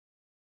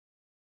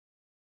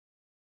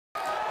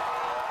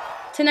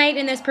Tonight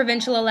in this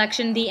provincial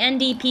election, the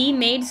NDP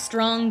made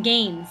strong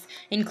gains,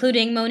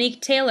 including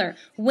Monique Taylor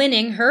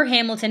winning her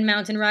Hamilton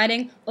Mountain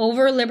riding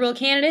over Liberal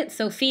candidate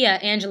Sophia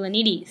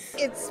Angelinides.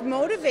 It's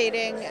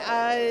motivating,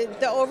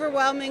 the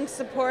overwhelming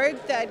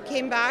support that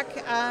came back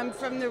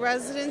from the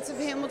residents of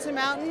Hamilton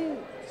Mountain.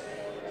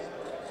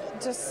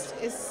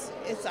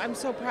 I'm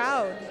so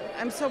proud.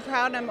 I'm so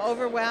proud. I'm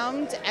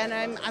overwhelmed, and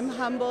I'm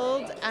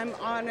humbled. I'm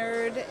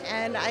honored,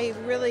 and I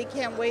really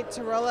can't wait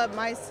to roll up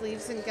my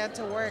sleeves and get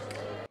to work.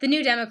 The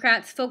New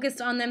Democrats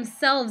focused on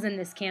themselves in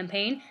this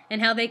campaign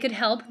and how they could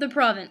help the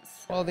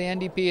province. Well, the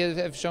NDP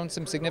have shown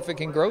some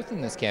significant growth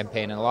in this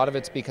campaign, and a lot of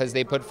it's because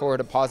they put forward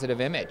a positive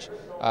image.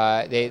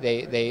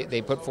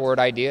 They put forward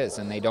ideas,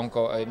 and they don't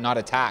go not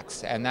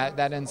attacks, and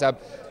that ends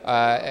up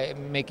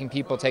making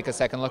people take a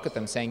second look at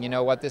them, saying, you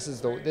know what, this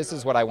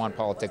is what I want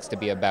politics to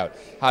be about: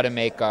 how to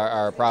make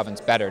our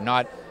province better,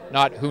 not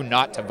who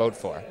not to vote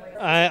for.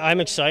 I'm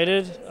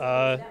excited.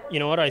 You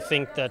know what? I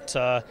think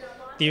that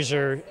these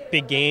are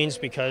big gains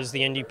because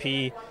the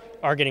NDP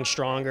are getting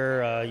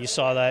stronger. You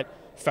saw that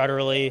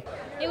federally.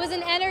 It was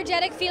an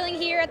energetic feeling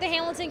here at the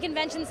Hamilton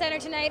Convention Centre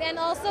tonight, and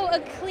also a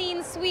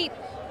clean sweep.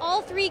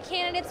 All three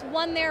candidates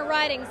won their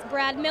ridings: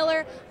 Brad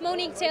Miller,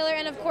 Monique Taylor,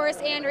 and of course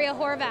Andrea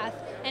Horvath.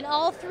 And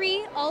all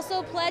three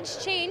also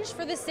pledged change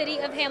for the city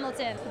of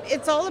Hamilton.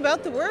 It's all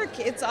about the work.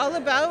 It's all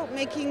about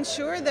making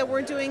sure that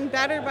we're doing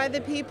better by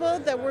the people,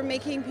 that we're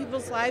making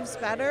people's lives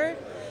better.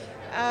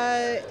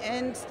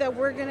 And that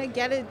we're going to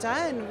get it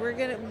done.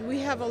 We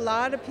have a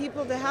lot of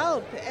people to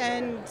help,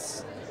 and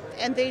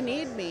they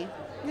need me,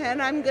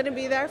 and I'm going to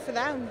be there for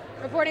them.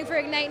 Reporting for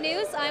Ignite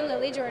News, I'm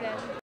Lily Jordan.